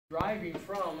driving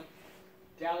from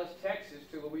Dallas, Texas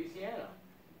to Louisiana.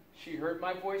 She heard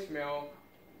my voicemail,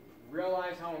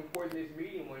 realized how important this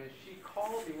meeting was. She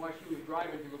called me while she was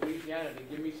driving to Louisiana to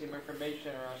give me some information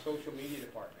on our social media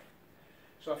department.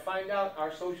 So I find out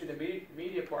our social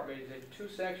media department is in two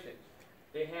sections.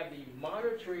 They have the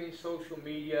monitoring social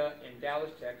media in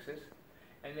Dallas, Texas,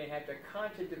 and they have the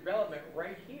content development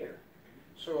right here.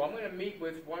 So I'm going to meet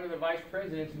with one of the vice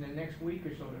presidents in the next week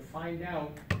or so to find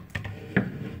out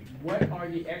what are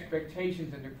the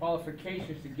expectations and the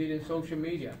qualifications to get in social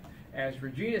media. As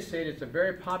Regina said, it's a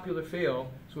very popular field,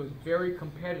 so it's very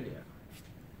competitive.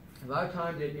 A lot of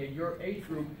times in your age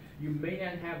group, you may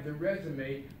not have the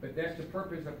resume, but that's the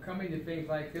purpose of coming to things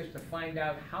like this, to find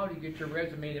out how to get your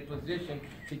resume in a position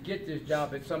to get this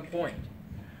job at some point.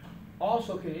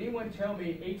 Also, can anyone tell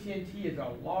me, AT&T is a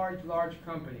large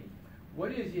company.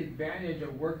 What is the advantage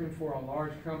of working for a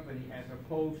large company as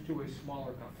opposed to a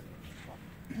smaller company?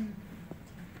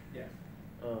 Yeah.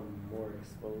 More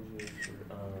exposure for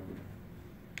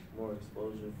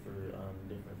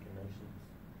different connections.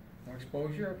 More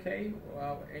exposure, okay.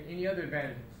 Well, any other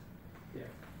advantages? Yeah.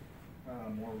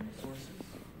 More resources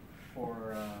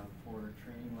for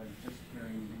training, like just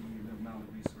hearing the amount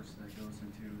of resources that goes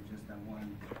into just that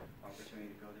one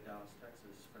opportunity to go to Dallas,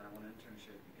 Texas. For that one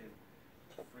internship, you get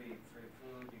free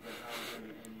food, you get housing,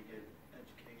 and you get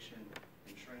education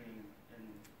and training, and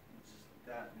just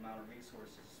that amount of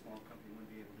resources. A small company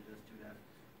wouldn't be able to just do that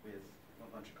with a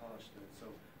bunch of college students.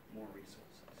 So more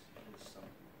resources is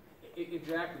something.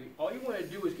 Exactly. All you want to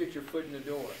do is get your foot in the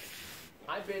door.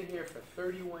 I've been here for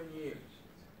 31 years.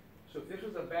 So if this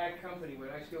was a bad company, would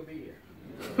I still be here?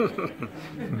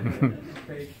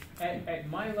 Okay. At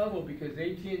my level, because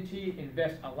AT&T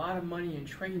invests a lot of money in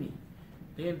training.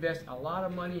 They invest a lot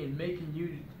of money in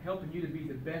helping you to be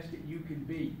the best that you can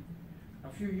be. A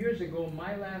few years ago,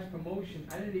 my last promotion,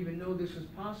 I didn't even know this was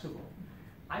possible.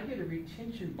 I get a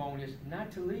retention bonus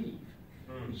not to leave.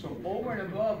 So over and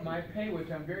above my pay, which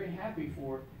I'm very happy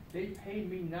for, they paid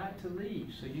me not to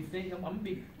leave. So you think I'm going to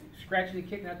be scratching the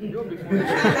kitten out the door before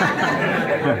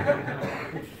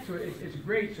So it's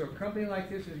great. So a company like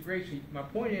this is great. So my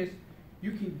point is,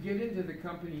 you can get into the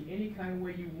company any kind of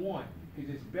way you want, because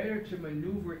it's better to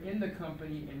maneuver in the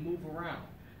company and move around.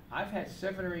 I've had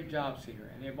 7 or 8 jobs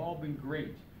here, and they've all been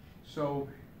great. So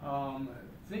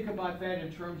think about that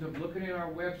in terms of looking at our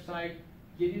website,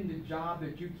 getting the job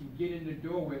that you can get in the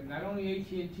door with, not only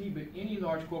AT&T, but any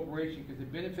large corporation, because the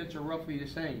benefits are roughly the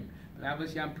same. But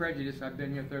obviously I'm prejudiced. I've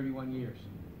been here 31 years.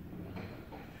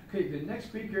 Okay, the next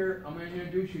speaker I'm going to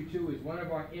introduce you to is one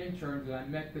of our interns that I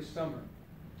met this summer.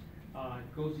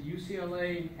 Goes to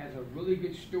UCLA, has a really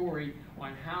good story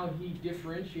on how he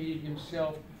differentiated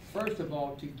himself, first of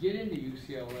all, to get into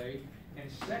UCLA,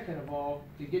 and second of all,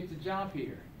 to get the job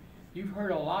here. You've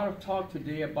heard a lot of talk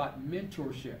today about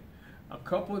mentorship. A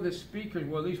couple of the speakers,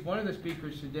 well, at least one of the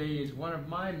speakers today is one of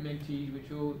my mentees, which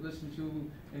you'll listen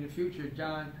to in the future,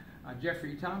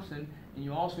 Jeffrey Thompson, and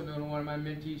you also know one of my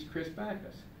mentees, Chris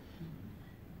Backus.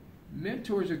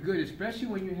 Mentors are good, especially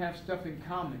when you have stuff in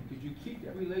common, because you keep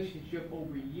that relationship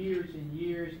over years and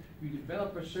years. You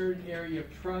develop a certain area of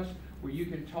trust where you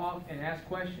can talk and ask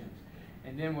questions.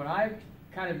 And then what I've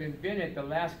kind of invented the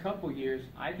last couple of years,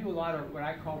 I do a lot of what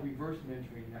I call reverse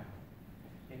mentoring now.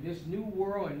 In this new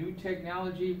world and new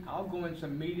technology, I'll go in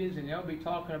some meetings and they'll be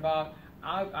talking about,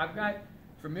 I've got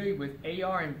familiar with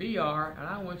AR and VR, and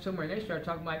I went somewhere and they started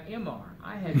talking about MR.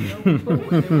 I had no clue what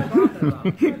they were talking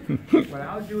about. What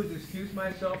I'll do is excuse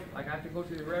myself, like I have to go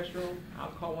to the restroom,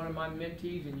 I'll call one of my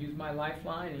mentees and use my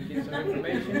lifeline and get some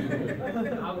information.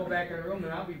 I'll go back in the room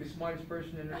and I'll be the smartest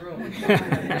person in the room. I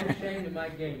have no shame in my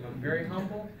game. I'm very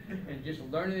humble and just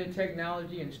learning the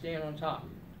technology and staying on top.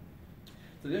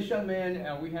 So this young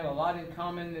man, we had a lot in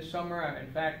common this summer.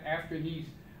 In fact, after he's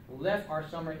left our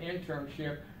summer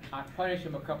internship, I punished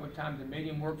him a couple of times and made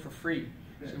him work for free.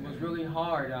 So it was really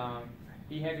hard.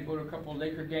 He had to go to a couple of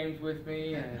Laker games with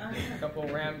me and a couple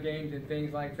of Ram games and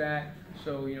things like that.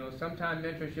 So, you know, sometimes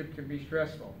mentorship can be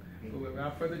stressful. But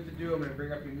without further ado, I'm going to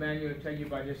bring up Emmanuel to tell you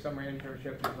about his summer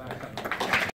internship this last summer.